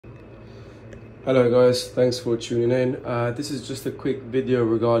Hello guys, thanks for tuning in. This is just a quick video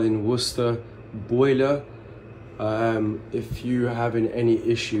regarding Worcester boiler. If you are having any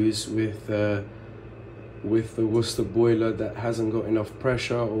issues with the Worcester boiler that hasn't got enough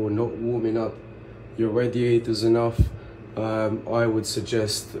pressure or not warming up your radiators enough, I would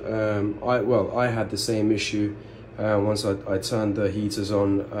suggest, I had the same issue once I turned the heaters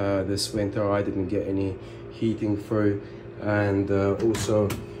on this winter. I didn't get any heating through, and also,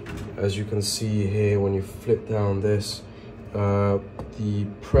 as you can see here, when you flip down this, the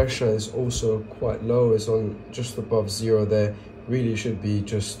pressure is also quite low. It's on just above zero there. Really should be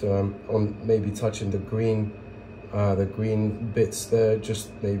just on maybe touching the green bits there,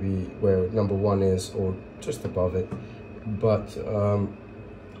 just maybe where number 1 is or just above it. But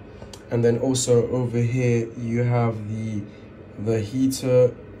and then also over here you have the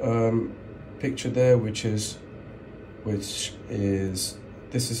heater picture there,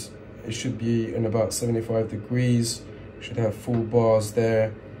 it should be in about 75 degrees, should have full bars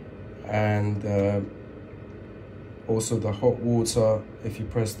there. And also the hot water, if you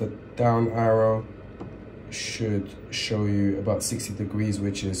press the down arrow, should show you about 60 degrees,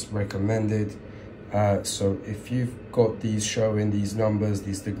 which is recommended. So if you've got these showing these numbers,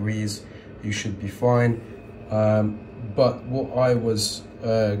 these degrees, you should be fine. But what I was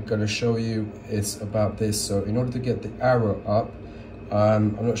gonna show you is about this. So in order to get the arrow up,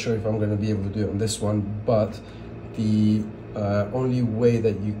 I'm not sure if I'm going to be able to do it on this one, but the only way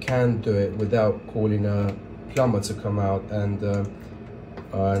that you can do it without calling a plumber to come out and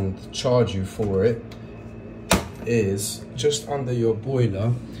charge you for it is just under your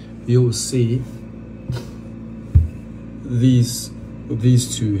boiler. You'll see these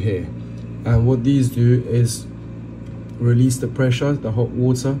two here, and what these do is release the pressure, the hot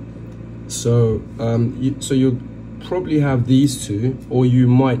water. So you'll probably have these two, or you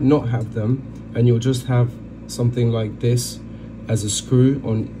might not have them, and you'll just have something like this as a screw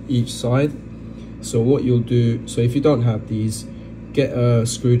on each side. So what you'll do, so if you don't have these, get a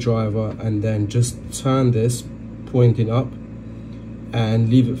screwdriver and then just turn this pointing up and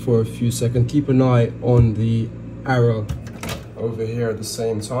leave it for a few seconds. Keep an eye on the arrow over here at the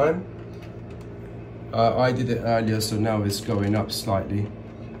same time. I did it earlier, so now it's going up slightly.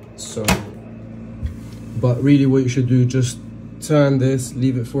 But really what you should do, just turn this,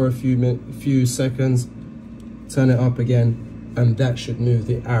 leave it for a few seconds, turn it up again, and that should move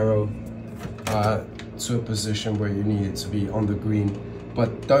the arrow to a position where you need it to be on the green.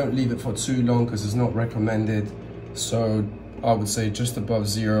 But don't leave it for too long because it's not recommended. So I would say just above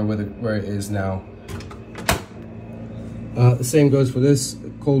zero where it is now. The same goes for this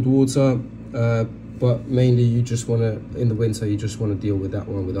cold water, but mainly you just want to, in the winter, you just want to deal with that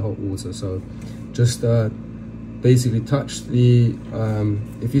one with the hot water. So just basically touch the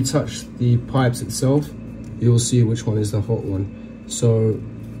if you touch the pipes itself, you'll see which one is the hot one. So,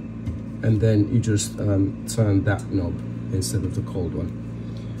 and then you just turn that knob instead of the cold one.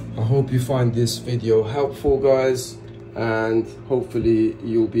 I hope you find this video helpful, guys, and hopefully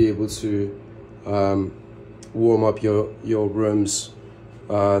you'll be able to warm up your rooms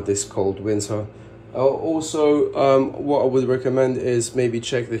this cold winter. Also, what I would recommend is maybe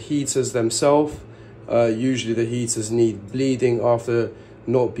check the heaters themselves. Usually the heaters need bleeding after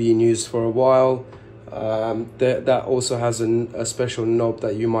not being used for a while. That also has a special knob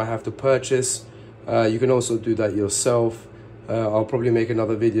that you might have to purchase. You can also do that yourself. I'll probably make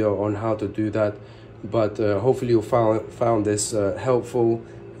another video on how to do that. But hopefully you found this helpful,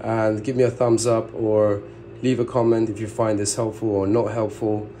 and give me a thumbs up or leave a comment if you find this helpful or not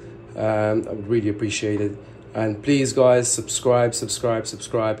helpful. I would really appreciate it. And please guys, subscribe.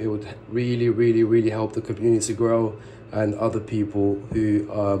 It would really help the community grow and other people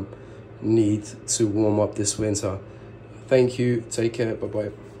who need to warm up this winter. Thank you, take care, bye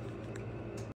bye.